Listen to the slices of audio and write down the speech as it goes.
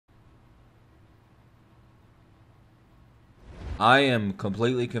I am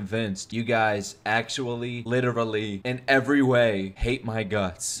completely convinced you guys actually, literally, in every way, hate my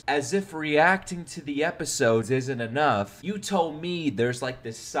guts. As if reacting to the episodes isn't enough, you told me there's like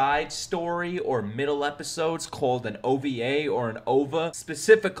this side story or middle episodes called an OVA or an OVA.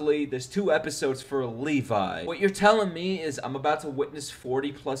 Specifically, there's 2 episodes for Levi. What you're telling me is I'm about to witness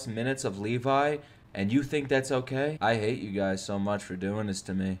 40 plus minutes of Levi, and you think that's okay? I hate you guys so much for doing this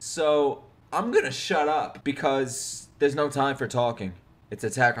to me. So, I'm gonna shut up because there's no time for talking. It's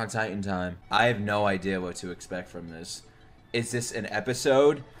Attack on Titan time. I have no idea what to expect from this. Is this an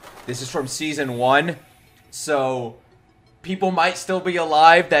episode? This is from season 1. So, people might still be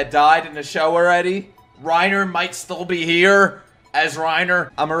alive that died in the show already. Reiner might still be here as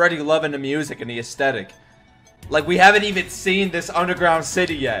Reiner. I'm already loving the music and the aesthetic. Like, we haven't even seen this underground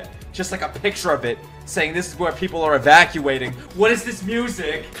city yet. Just like a picture of it, saying this is where people are evacuating. What is this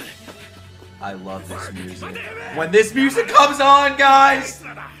music? I love this music. When this music comes on, guys,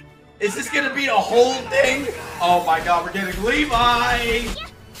 is this gonna be a whole thing? Oh my god, we're getting Levi!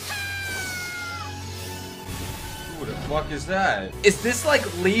 Who the fuck is that? Is this like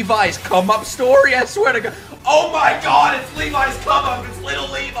Levi's come-up story? I swear to god. Oh my god, it's Levi's come-up! It's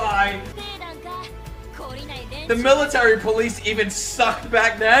little Levi! The military police even sucked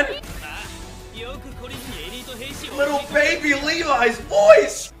back then? Little baby Levi's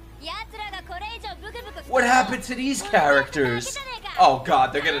voice! What happened to these characters? Oh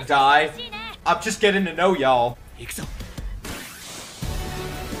god, they're gonna die. I'm just getting to know y'all.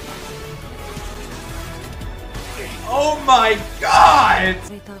 Oh my god!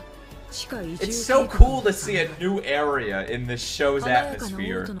 It's so cool to see a new area in this show's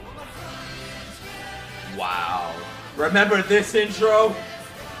atmosphere. Wow. Remember this intro?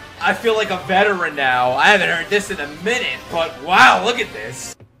 I feel like a veteran now. I haven't heard this in a minute, but wow, look at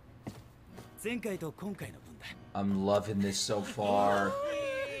this. I'm loving this so far.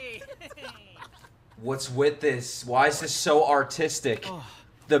 What's with this? Why is this so artistic?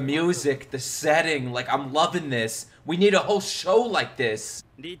 The music, the setting, like I'm loving this. We need a whole show like this.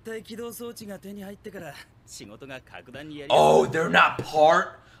 Oh, they're not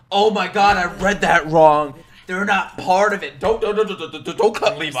part? Oh my god, I read that wrong. They're not part of it. Don't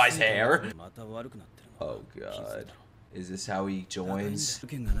cut Levi's hair. Oh god. Is this how he joins?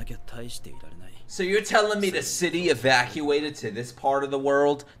 So you're telling me the city evacuated to this part of the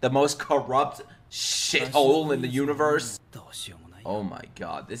world? The most corrupt shithole in the universe? Oh my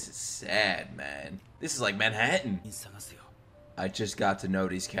god, this is sad, man. This is like Manhattan. I just got to know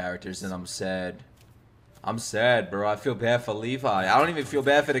these characters and I'm sad. I'm sad, bro. I feel bad for Levi. I don't even feel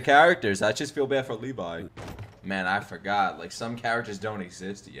bad for the characters. I just feel bad for Levi. Man, I forgot. Like, some characters don't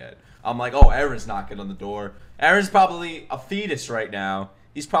exist yet. I'm like, oh, Aaron's knocking on the door. Aaron's probably a fetus right now.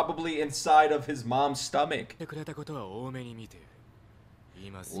 He's probably inside of his mom's stomach.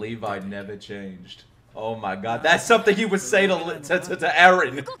 Levi never changed. Oh my god. That's something he would say to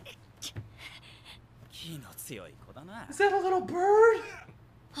Aaron. Is that a little bird?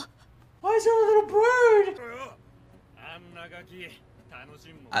 Why is there a little bird?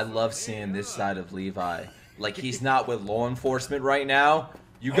 I love seeing this side of Levi. Like, he's not with law enforcement right now.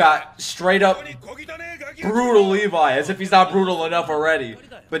 You got straight up brutal Levi, as if he's not brutal enough already.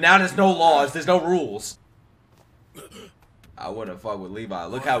 But now there's no laws, there's no rules. I wouldn't fuck with Levi.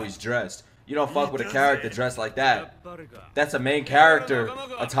 Look how he's dressed. You don't fuck with a character dressed like that. That's a main character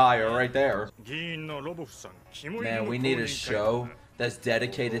attire right there. Man, we need a show that's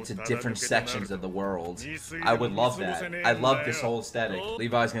dedicated to different sections of the world. I would love that. I love this whole aesthetic.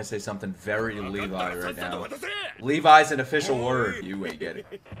 Levi's gonna say something very Levi right now. Levi's an official word. You ain't get it.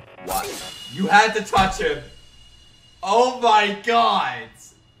 What? You had to touch him. Oh my god.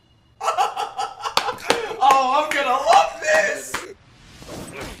 Oh, I'm gonna love this.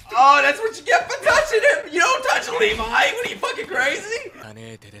 Oh, that's what you get for touching him. You don't touch Levi. What are you, fucking crazy?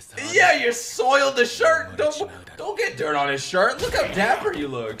 Yeah, you soiled the shirt. Don't get dirt on his shirt. Look how dapper he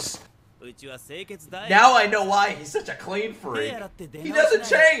looks. Now I know why he's such a clean freak. He doesn't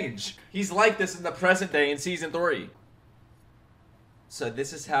change. He's like this in the present day in season 3. So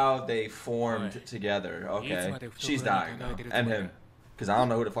this is how they formed together. Okay. She's dying though. And him. Because I don't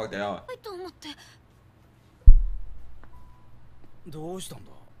know who the fuck they are.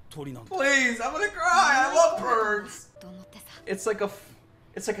 Please, I'm gonna cry. I love birds. It's like a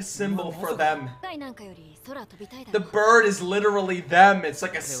symbol for them. The bird is literally them. It's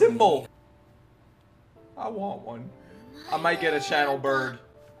like a symbol. I want one. I might get a channel bird.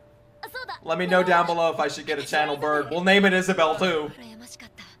 Let me know down below if I should get a channel bird. We'll name it Isabel too.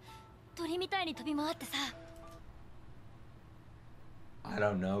 I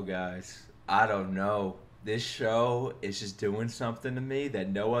don't know, guys. I don't know. This show is just doing something to me that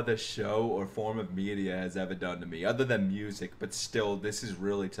no other show or form of media has ever done to me, other than music, but still, this is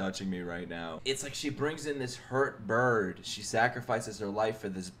really touching me right now. It's like she brings in this hurt bird. She sacrifices her life for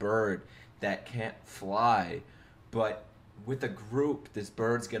this bird that can't fly, but with a group, this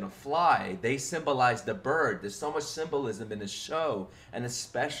bird's gonna fly. They symbolize the bird. There's so much symbolism in the show, and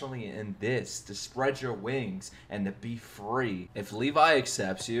especially in this, to spread your wings and to be free. If Levi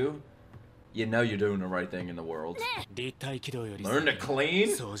accepts you, you know you're doing the right thing in the world. Learn to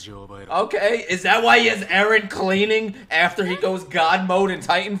clean? Okay, is that why he has Eren cleaning after he goes God mode in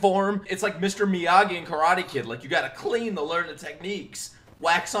Titan form? It's like Mr. Miyagi in Karate Kid. Like, you gotta clean to learn the techniques.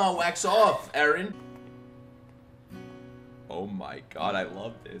 Wax on, wax off, Eren. Oh my god, I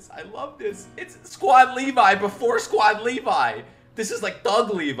love this. I love this. It's Squad Levi before Squad Levi. This is like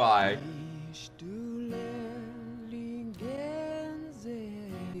Thug Levi.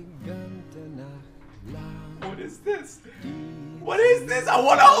 What is this? What is this? I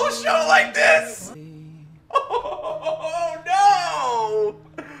want a whole show like this! Oh no!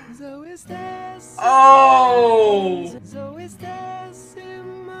 Oh!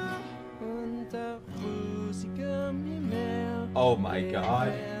 Oh my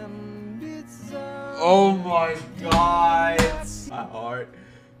god. Oh my god.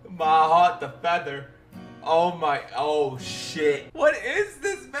 My heart, the feather. Oh my, oh shit. What is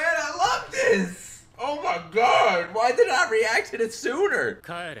this, man? I love this. Oh my god. Why did I react to it sooner?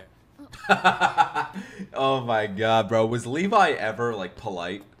 Oh my god, bro. Was Levi ever like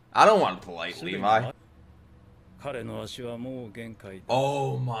polite? I don't want polite Levi.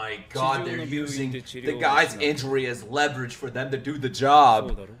 Oh my god, they're using the guy's injury as leverage for them to do the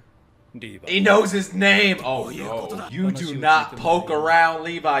job. He knows his name. Oh no. You do not poke around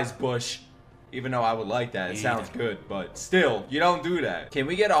Levi's bush. Even though I would like that. It sounds good, but still, you don't do that. Can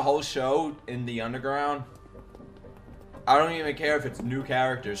we get a whole show in the underground? I don't even care if it's new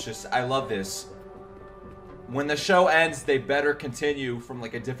characters. Just, I love this. When the show ends, they better continue from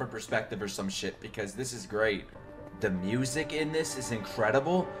like a different perspective or some shit, because this is great. The music in this is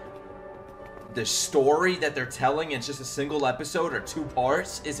incredible. The story that they're telling in just a single episode or 2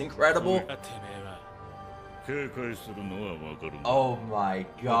 parts is incredible. Oh my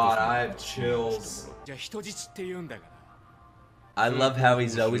god, I have chills. I love how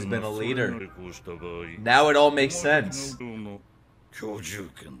he's always been a leader. Now it all makes sense.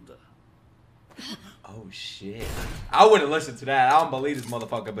 Oh shit. I wouldn't listen to that. I don't believe this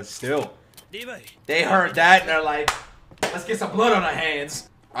motherfucker, but still. They heard that and they're like, let's get some blood on our hands.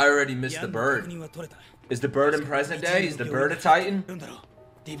 I already missed the bird. Is the bird in present day? Is the bird a Titan?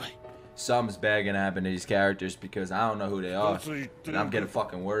 Something's bad gonna happen to these characters because I don't know who they are. And I'm getting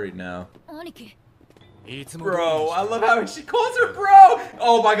fucking worried now. Bro, I love how she calls her bro!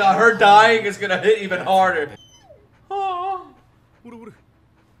 Oh my god, her dying is gonna hit even harder. Oh.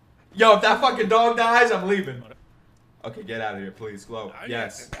 Yo, if that fucking dog dies, I'm leaving. Okay, get out of here, please, Glow.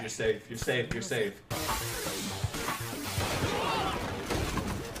 Yes, you're safe, you're safe, you're safe.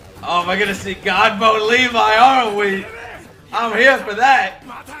 Oh, we're gonna see God mode Levi, aren't we? I'm here for that.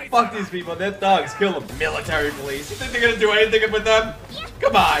 Fuck these people, they're thugs. Kill them. Military police. You think they're gonna do anything with them?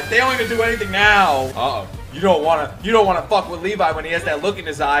 Come on, they don't even do anything now. Uh-oh. You don't wanna fuck with Levi when he has that look in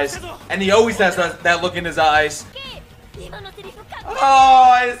his eyes. And he always has that look in his eyes.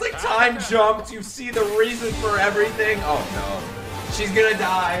 Oh, it's like time jumped. You see the reason for everything. Oh no. She's gonna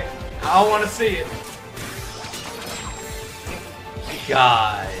die. I don't wanna see it.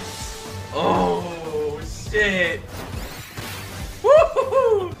 Guys. Oh shit.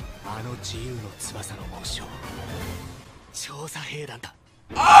 Woohoo!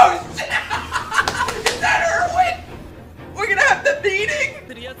 Oh shit! Is that Erwin? We're gonna have the meeting?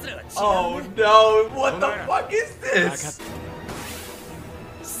 Oh no, what the fuck is this?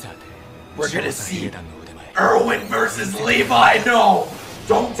 We're gonna see Erwin versus Levi. No!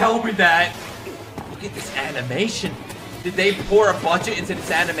 Don't tell me that. Look at this animation. Did they pour a budget into this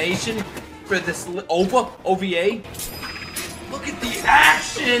animation for this OVA? Look at the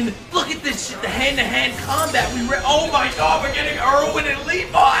action! Look at this shit, the hand-to-hand combat. Oh my god, we're getting Erwin and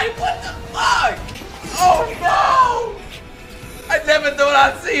Levi! What the fuck? Oh no! I never thought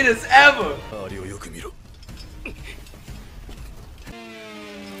I'd see this ever!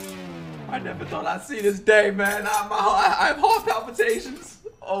 I never thought I'd see this day, man. I have heart palpitations.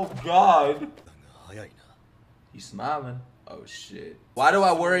 Oh god. He's smiling. Oh shit. Why do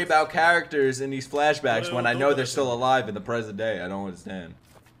I worry about characters in these flashbacks when I know they're still alive in the present day? I don't understand.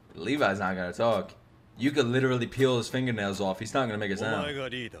 Levi's not gonna talk. You could literally peel his fingernails off. He's not gonna make a sound.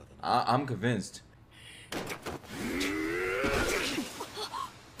 I'm convinced.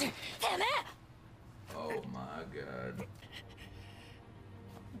 Oh god.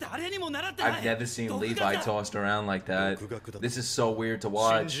 I've never seen Levi tossed around like that. This is so weird to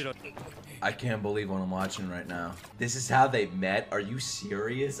watch. I can't believe what I'm watching right now. This is how they met? Are you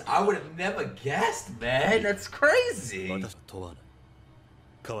serious? I would have never guessed, man. That's crazy.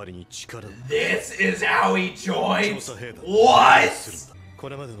 This is how he joined? What?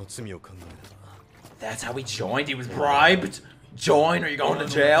 That's how he joined? He was bribed? Join or you're going to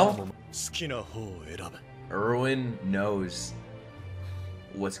jail? Erwin knows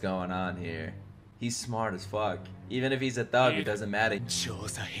what's going on here. He's smart as fuck. Even if he's a thug, it doesn't matter.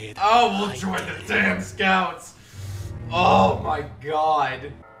 Oh, we'll join the damn scouts! Oh my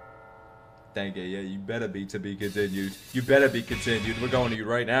god. Thank you. Yeah, you better be to be continued. You better be continued. We're going to you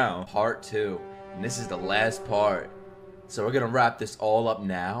right now. Part 2. And this is the last part. So we're gonna wrap this all up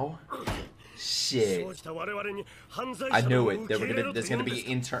now? Shit. I knew it. There's gonna be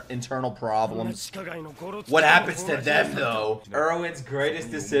internal problems. What happens to them, though? Erwin's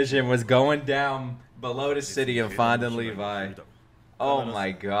greatest decision was going down below the city and finding Levi. Oh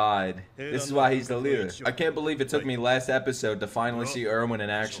my god. This is why he's the leader. I can't believe it took me last episode to finally see Erwin in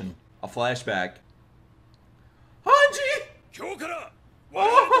action. A flashback. Hanji!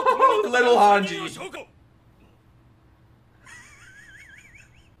 Oh, little Hanji.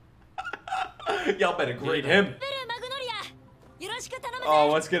 Y'all better greet him. Oh,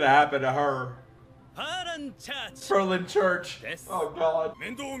 what's gonna happen to her? Berlin Church. Oh god.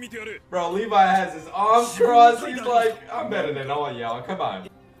 Bro, Levi has his arms crossed. He's like, I'm better than all y'all. Come on.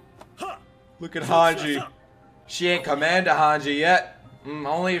 Look at Hanji. She ain't Commander Hanji yet.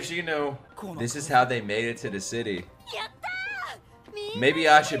 Only if she knew. This is how they made it to the city. Maybe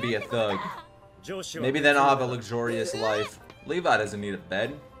I should be a thug. Maybe then I'll have a luxurious life. Levi doesn't need a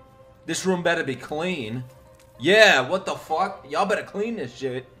bed. This room better be clean. Yeah, what the fuck? Y'all better clean this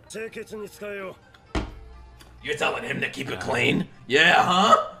shit. You're telling him to keep it clean? Yeah,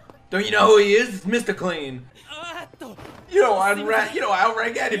 huh? Don't you know who he is? It's Mr. Clean. You don't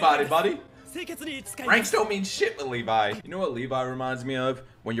outrank anybody, buddy. Ranks don't mean shit with Levi. You know what Levi reminds me of?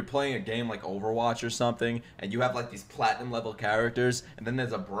 When you're playing a game like Overwatch or something, and you have like these platinum level characters, and then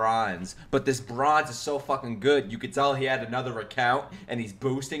there's a bronze. But this bronze is so fucking good, you could tell he had another account, and he's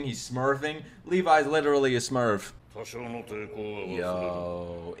boosting, he's smurfing. Levi's literally a smurf.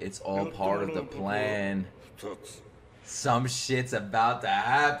 Yo, it's all part of the plan. Some shit's about to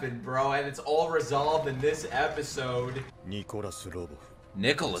happen, bro, and it's all resolved in this episode. Nicholas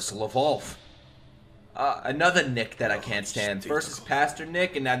Lvov. Another Nick that I can't stand. First is Pastor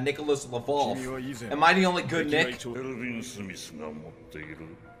Nick, and now Nicholas Lvov. Am I the only good Nick? Oh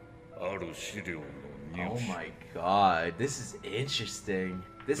my god, this is interesting.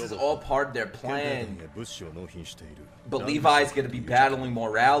 This is all part of their plan. But Levi's gonna be battling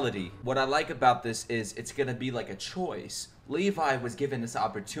morality. What I like about this is it's gonna be like a choice. Levi was given this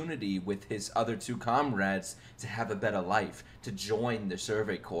opportunity with his other two comrades to have a better life, to join the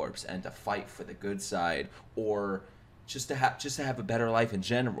Survey Corps and to fight for the good side, or just to have a better life in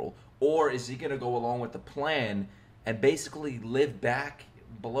general. Or is he gonna go along with the plan and basically live back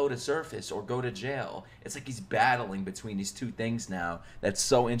below the surface or go to jail? It's like he's battling between these two things now. That's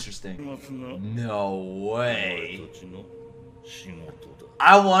so interesting. No way.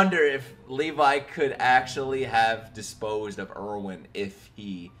 I wonder if Levi could actually have disposed of Erwin if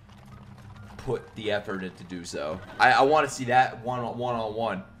he put the effort in to do so. I want to see that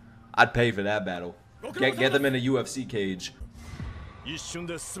one-on-one. I'd pay for that battle. Get them in a UFC cage.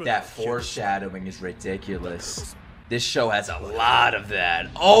 That foreshadowing is ridiculous. This show has a lot of that.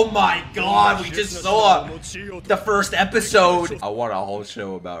 Oh my god, we just saw the first episode. I want a whole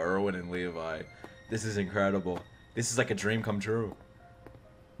show about Erwin and Levi. This is incredible. This is like a dream come true.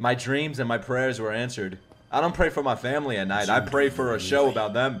 My dreams and my prayers were answered. I don't pray for my family at night. I pray for a show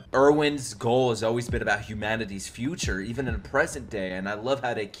about them. Erwin's goal has always been about humanity's future, even in the present day, and I love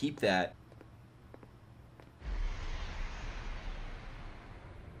how they keep that.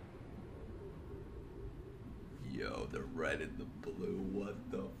 Yo, the red and the blue, what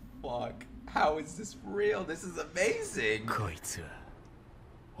the fuck? How is this real? This is amazing!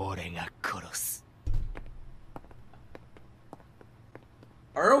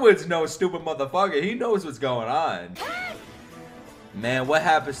 Erwin's no stupid motherfucker. He knows what's going on. Man, what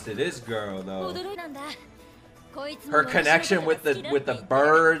happens to this girl though? Her connection with the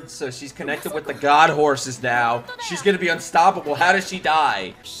birds, so she's connected with the god horses now. She's gonna be unstoppable. How does she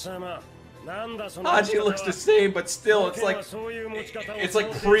die? Hanji looks the same, but still, it's like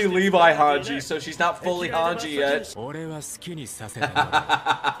pre-Levi Hanji, so she's not fully Hanji yet.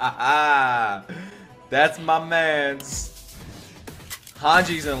 That's my man's.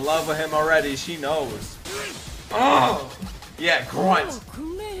 Hanji's in love with him already, she knows. Oh! Yeah, grunt.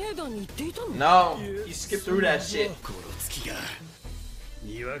 No, you skipped through that shit.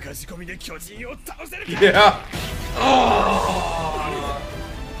 Yeah. Oh!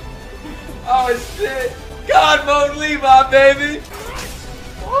 Oh shit! God mode Levi, baby!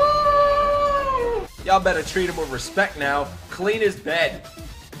 Woo! Y'all better treat him with respect now. Clean his bed.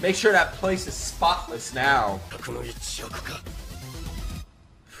 Make sure that place is spotless now.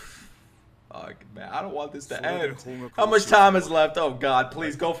 Oh, man, I don't want this to end. How much time is left? Oh god,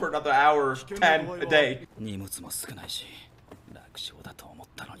 please go for another hour 10 a day.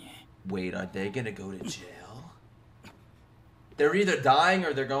 Wait, are they gonna go to jail? They're either dying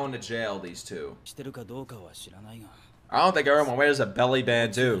or they're going to jail, these two. I don't think everyone wears a belly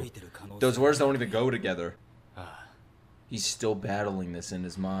band too. Those words don't even go together. He's still battling this in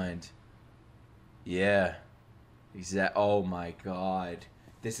his mind. Yeah. Oh my god.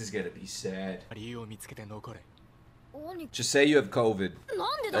 This is gonna be sad. Just say you have COVID.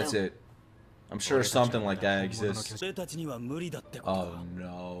 That's it. I'm sure something like that exists. Oh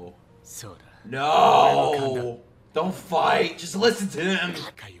no. No! Don't fight! Just listen to him!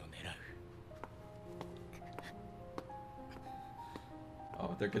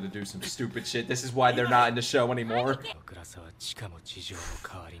 Oh, they're gonna do some stupid shit. This is why they're not in the show anymore.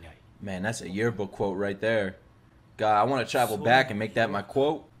 Man, that's a yearbook quote right there. God, I want to travel back and make that my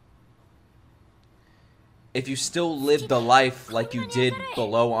quote. If you still live the life like you did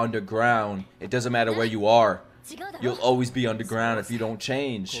below underground, it doesn't matter where you are. You'll always be underground if you don't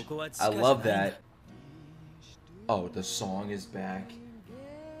change. I love that. Oh, the song is back.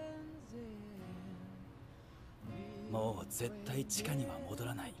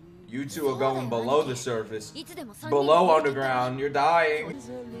 You two are going below the surface. Below underground, you're dying.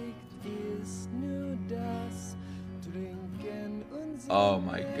 Oh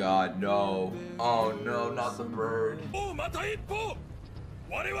my god, no. Oh no, not the bird.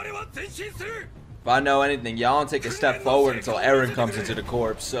 If I know anything, y'all don't take a step forward until Eren comes into the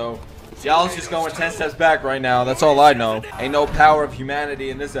corpse, so y'all's just going 10 steps back right now. That's all I know. Ain't no power of humanity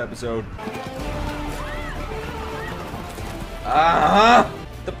in this episode.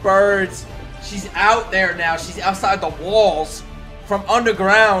 The birds. She's out there now. She's outside the walls. From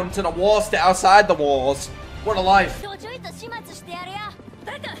underground to the walls to outside the walls. What a life.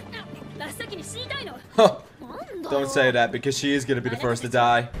 Huh. Don't say that because she is gonna be the first to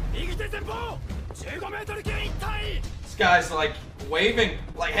die. This guy's like waving,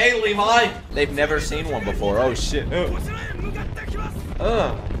 like, hey Levi. They've never seen one before. Oh shit. What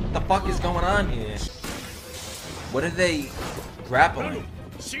the fuck is going on here? What are they grappling?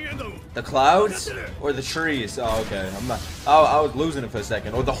 The clouds or the trees? Oh, okay. I'm not. Oh, I was losing it for a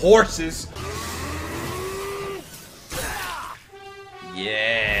second. Or the horses.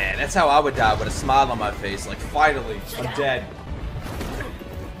 Yeah, that's how I would die, with a smile on my face. Like, finally, I'm dead.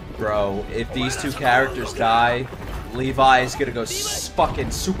 Bro, if these two characters die, Levi is gonna go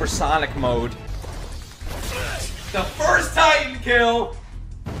fucking supersonic mode. The first Titan kill!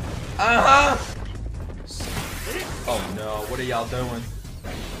 Oh no, what are y'all doing?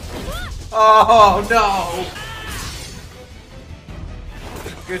 Oh no!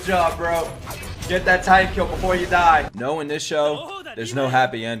 Good job, bro. Get that Titan kill before you die. No, in this show, there's no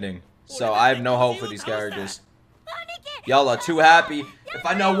happy ending. So I have no hope for these characters. Y'all are too happy. If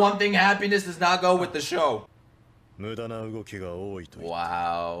I know one thing, happiness does not go with the show.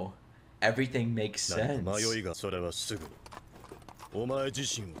 Wow. Everything makes sense.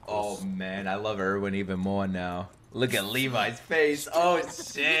 Oh man, I love Erwin even more now. Look at Levi's face. Oh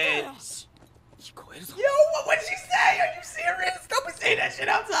shit. Yo, what did she say? Are you serious? Don't be saying that shit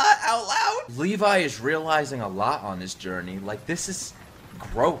out loud. Levi is realizing a lot on this journey. Like, this is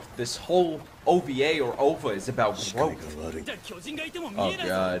growth. This whole OVA or OVA is about growth. Oh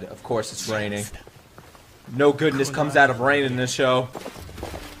god, of course it's raining. No goodness comes out of rain in this show.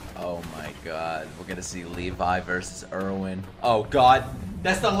 Oh my god, we're gonna see Levi versus Erwin. Oh god,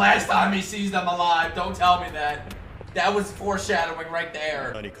 that's the last time he sees them alive. Don't tell me that. That was foreshadowing right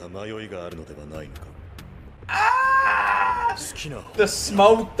there. Ah! The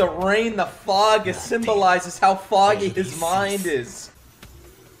smoke, the rain, the fog, it symbolizes how foggy his mind is.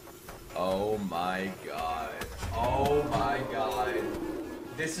 Oh my god. Oh my god.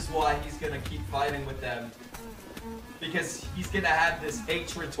 This is why he's gonna keep fighting with them. Because he's gonna have this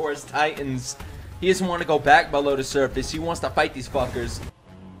hatred towards Titans. He doesn't want to go back below the surface. He wants to fight these fuckers.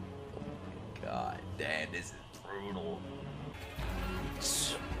 God damn, this is brutal.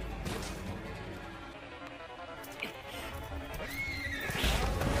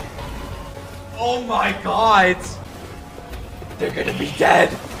 Oh my god! They're gonna be dead!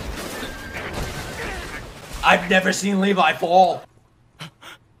 I've never seen Levi fall.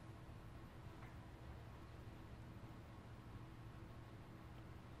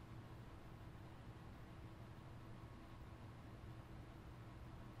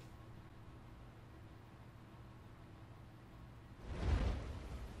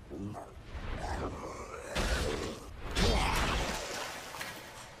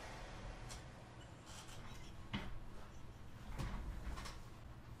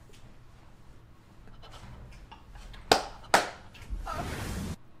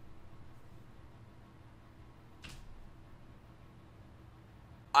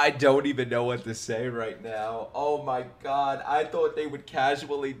 I don't even know what to say right now. Oh my god, I thought they would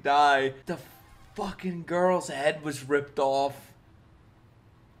casually die. The fucking girl's head was ripped off.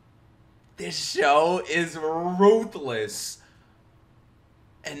 This show is ruthless.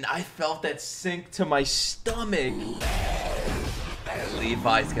 And I felt that sink to my stomach.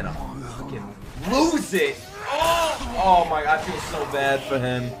 Levi's gonna fucking lose it. Oh my god, I feel so bad for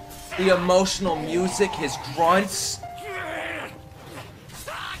him. The emotional music, his grunts.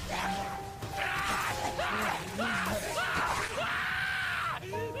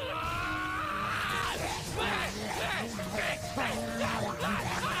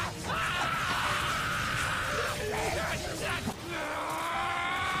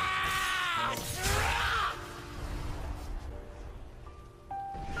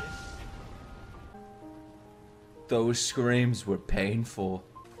 Those screams were painful.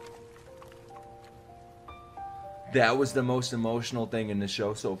 That was the most emotional thing in the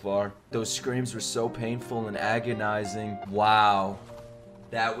show so far. Those screams were so painful and agonizing. Wow.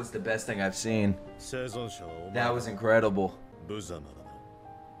 That was the best thing I've seen. That was incredible.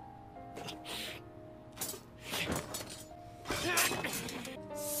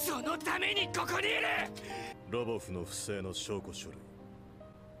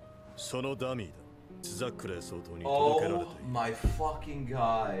 Oh my fucking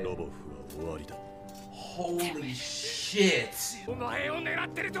god. Holy shit.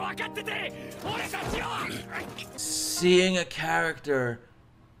 Seeing a character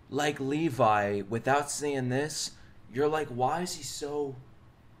like Levi without seeing this, you're like, why is he so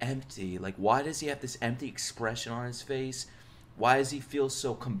empty? Like, why does he have this empty expression on his face? Why does he feel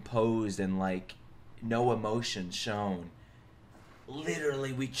so composed and like no emotion shown?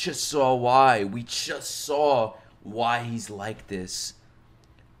 Literally, we just saw why. We just saw why he's like this.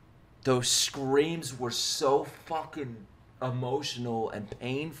 Those screams were so fucking emotional and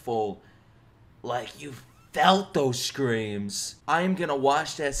painful. Like, you felt those screams. I am gonna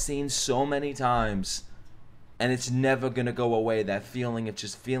watch that scene so many times, and it's never gonna go away. That feeling of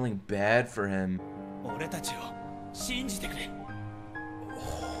just feeling bad for him.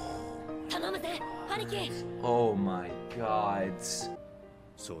 Oh my god.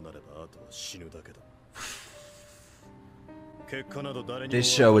 This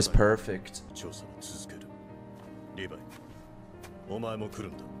show is perfect.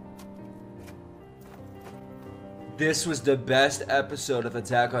 This was the best episode of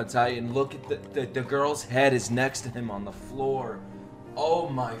Attack on Titan. Look at the girl's head is next to him on the floor. Oh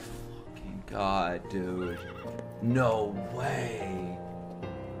my fucking god, dude. No way.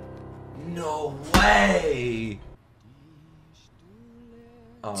 No way!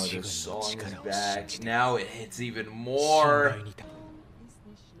 Oh, the song is back. Now it hits even more.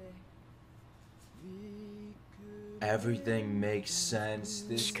 Everything makes sense.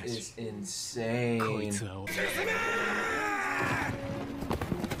 This is insane.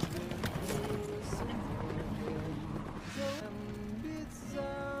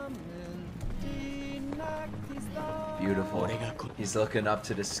 Beautiful. He's looking up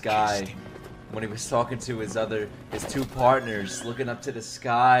to the sky. When he was talking to his two partners, looking up to the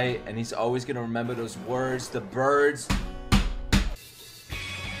sky, and he's always gonna remember those words, the birds.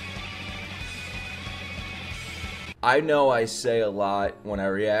 I know I say a lot when I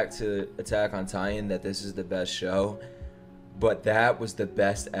react to Attack on Titan that this is the best show, but that was the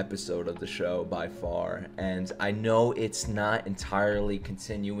best episode of the show by far. And I know it's not entirely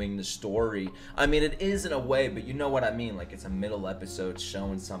continuing the story. I mean, it is in a way, but you know what I mean. Like, it's a middle episode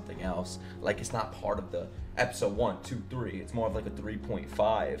showing something else. Like, it's not part of the episode 1, 2, 3. It's more of like a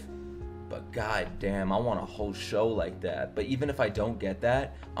 3.5. But god damn, I want a whole show like that. But even if I don't get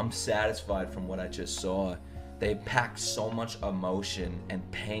that, I'm satisfied from what I just saw. They packed so much emotion and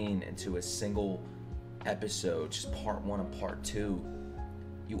pain into a single episode, just part 1 and part 2.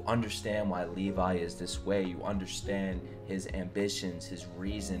 You understand why Levi is this way. You understand his ambitions, his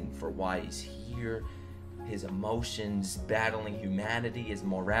reason for why he's here, his emotions, battling humanity, his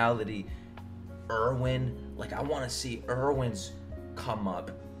morality. Erwin, like, I want to see Erwin's come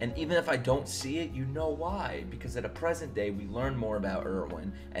up And even if I don't see it, you know why. Because at a present day, we learn more about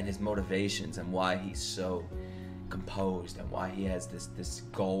Erwin and his motivations and why he's so composed and why he has this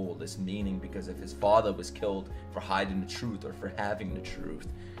goal, this meaning, because if his father was killed for hiding the truth or for having the truth.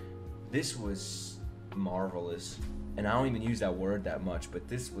 This was marvelous. And I don't even use that word that much, but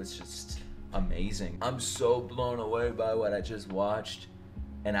this was just amazing. I'm so blown away by what I just watched.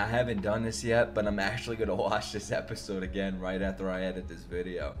 And I haven't done this yet, but I'm actually gonna watch this episode again right after I edit this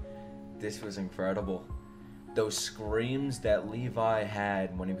video. This was incredible. Those screams that Levi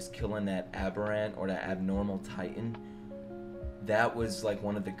had when he was killing that aberrant or that abnormal titan, that was like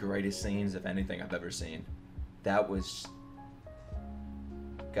one of the greatest scenes of anything I've ever seen. That was,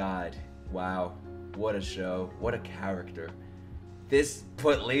 God, wow, what a show, what a character. This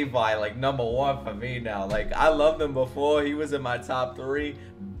put Levi like #1 for me now. Like, I loved him before. He was in my top 3,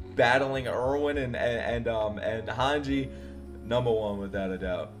 battling Erwin and Hanji. #1 without a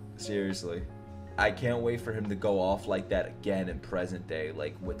doubt. Seriously. I can't wait for him to go off like that again in present day,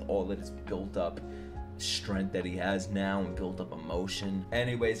 like with all of his built up strength that he has now and built up emotion.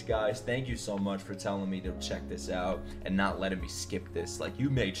 Anyways, guys, thank you so much for telling me to check this out and not letting me skip this. Like, you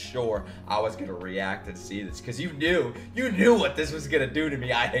made sure I was gonna react and see this because you knew what this was gonna do to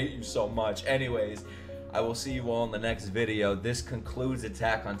me. I hate you so much. Anyways, I will see you all in the next video. This concludes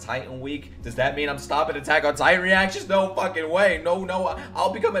Attack on Titan week. Does that mean I'm stopping Attack on Titan reactions? No fucking way. No,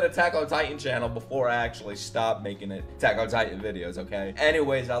 I'll become an Attack on Titan channel before I actually stop making Attack on Titan videos, okay?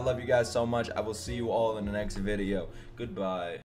 Anyways, I love you guys so much. I will see you all in the next video. Goodbye.